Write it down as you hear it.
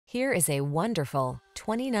Here is a wonderful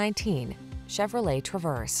 2019 Chevrolet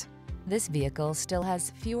Traverse. This vehicle still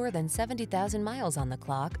has fewer than 70,000 miles on the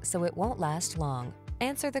clock, so it won't last long.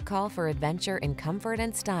 Answer the call for adventure in comfort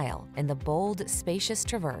and style in the bold, spacious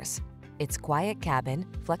Traverse. Its quiet cabin,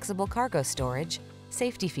 flexible cargo storage,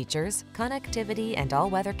 safety features, connectivity, and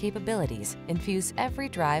all-weather capabilities infuse every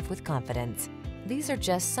drive with confidence. These are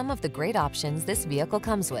just some of the great options this vehicle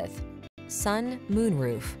comes with: sun,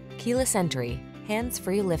 moonroof, keyless entry,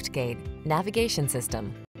 hands-free liftgate, navigation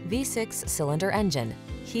system, V6 cylinder engine,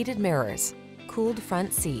 heated mirrors, cooled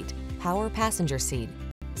front seat, power passenger seat,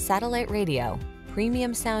 satellite radio,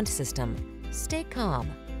 premium sound system. Stay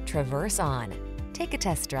calm, traverse on. Take a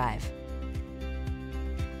test drive.